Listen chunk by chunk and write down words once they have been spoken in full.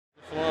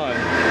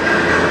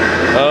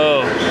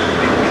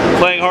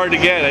hard to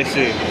get, I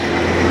see.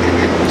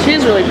 She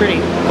is really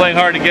pretty. Playing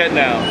hard to get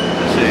now,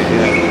 I see,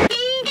 yeah.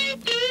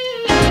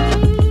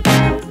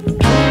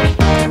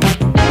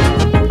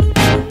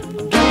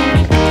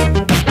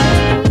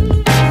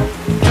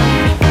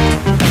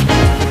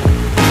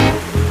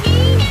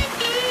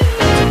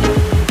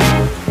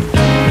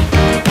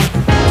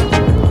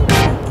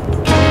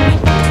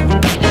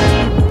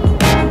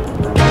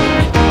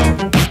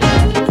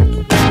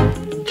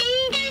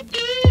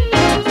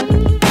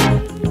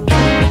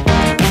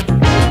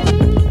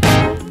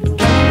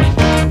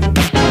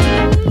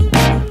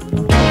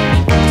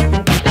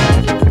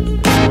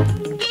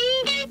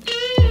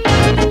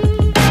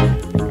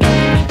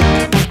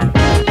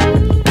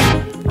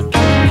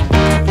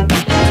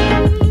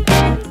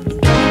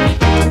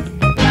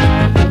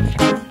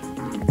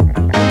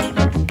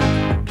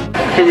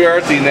 Here we are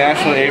at the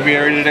National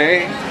Aviary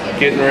today,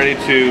 getting ready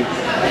to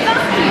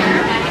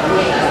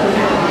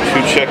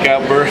check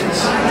out birds.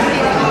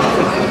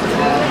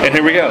 And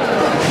here we go.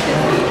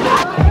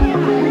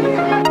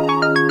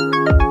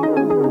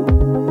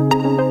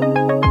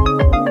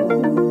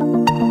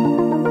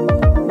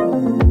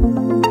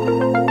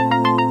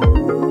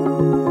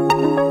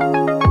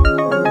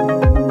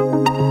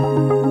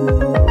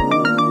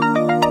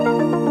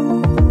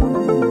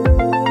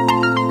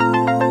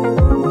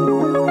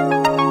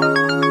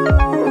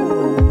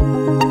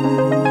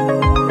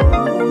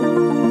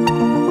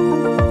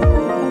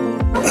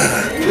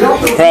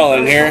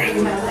 Crawling here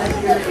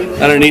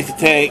underneath the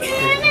tank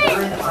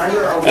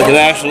at the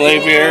National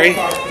Aviary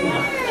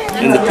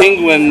in the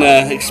penguin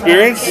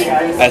experience,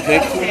 I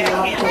think.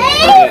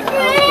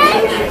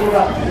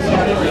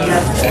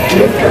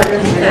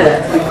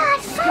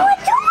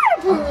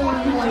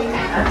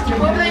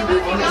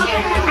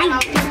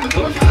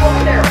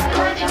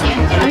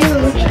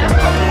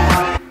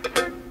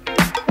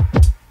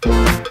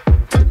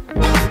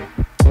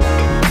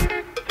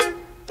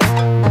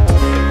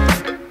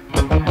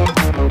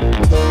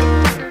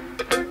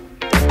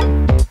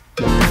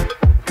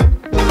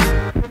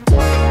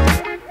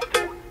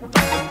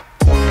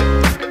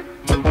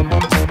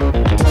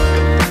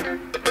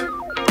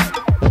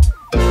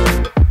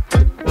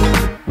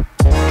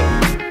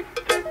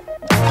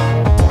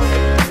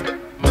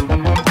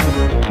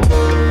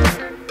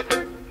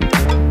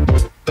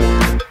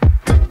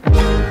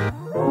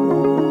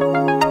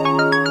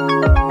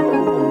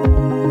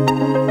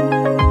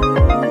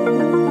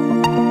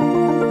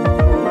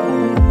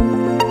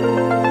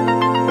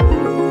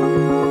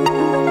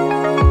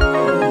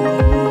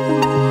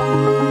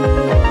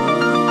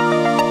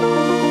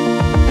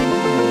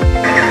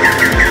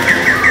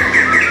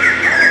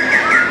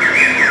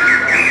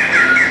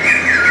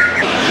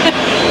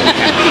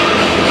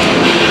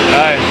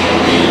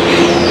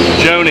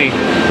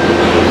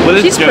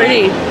 She's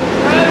pretty. A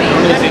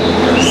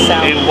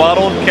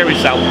waddled carry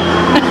sow.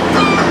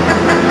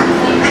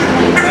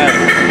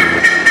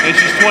 And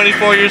she's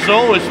 24 years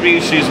old, which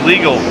means she's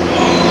legal.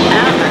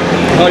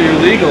 Oh, you're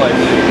legal, I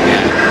see.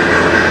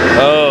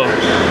 Oh,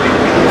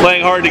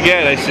 playing hard to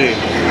get, I see.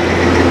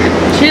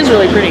 She is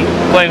really pretty.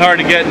 Playing hard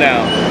to get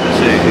now, I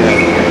see.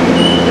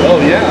 Yeah. Oh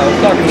yeah, I was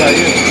talking about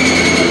you.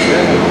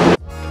 Yeah.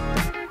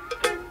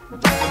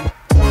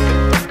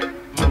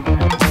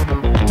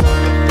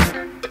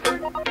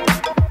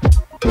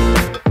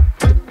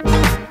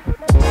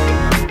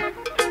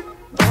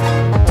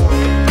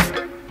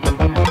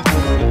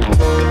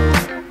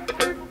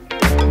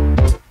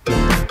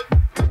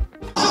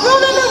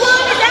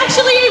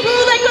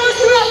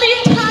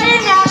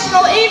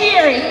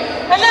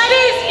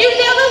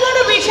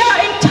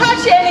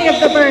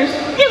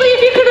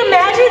 If you could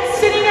imagine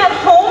sitting at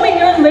home in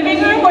your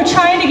living room or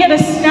trying to get a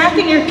snack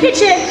in your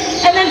kitchen,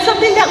 and then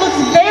something that looks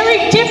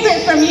very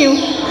different from you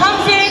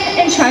comes in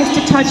and tries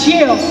to touch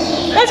you.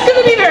 That's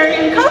going to be very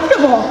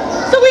uncomfortable.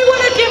 So we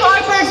want to give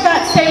our birds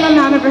that same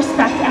amount of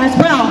respect as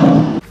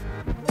well.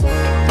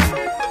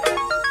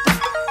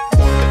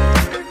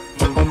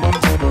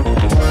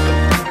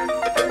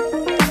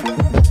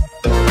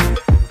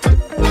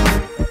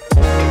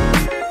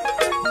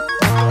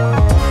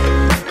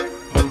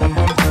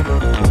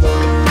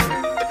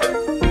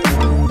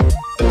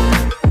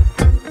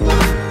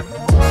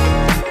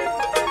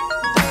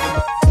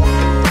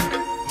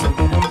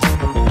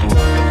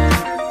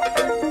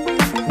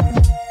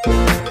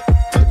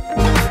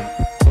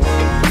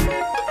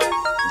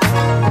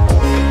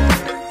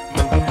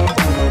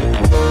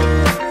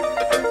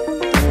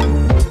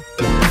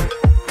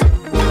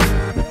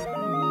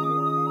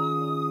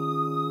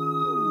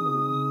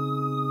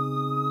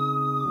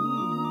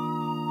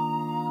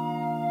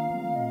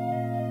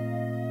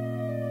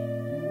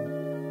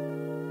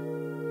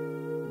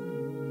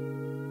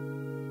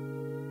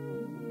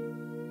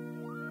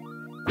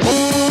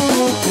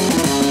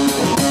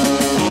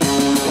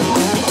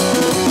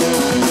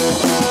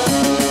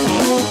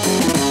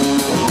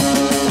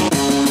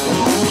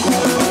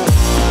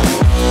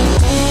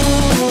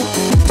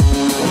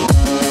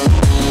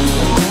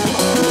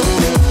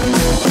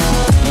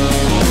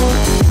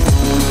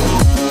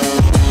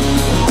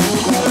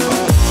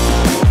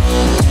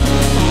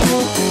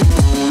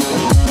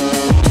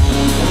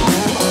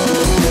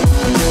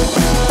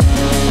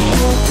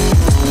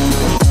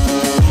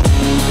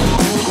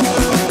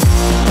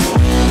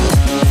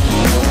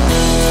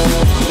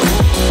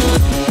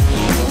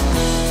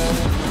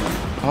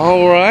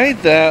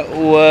 Alright, that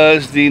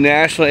was the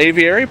National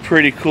Aviary.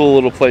 Pretty cool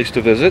little place to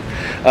visit.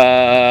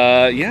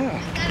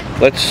 Yeah,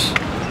 let's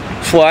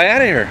fly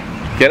out of here.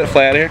 Get it?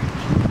 Fly out of here?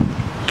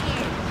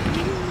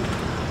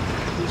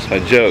 It's my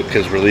joke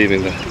because we're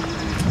leaving the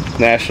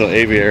National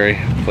Aviary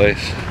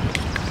place.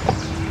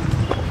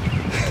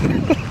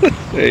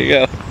 There you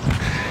go.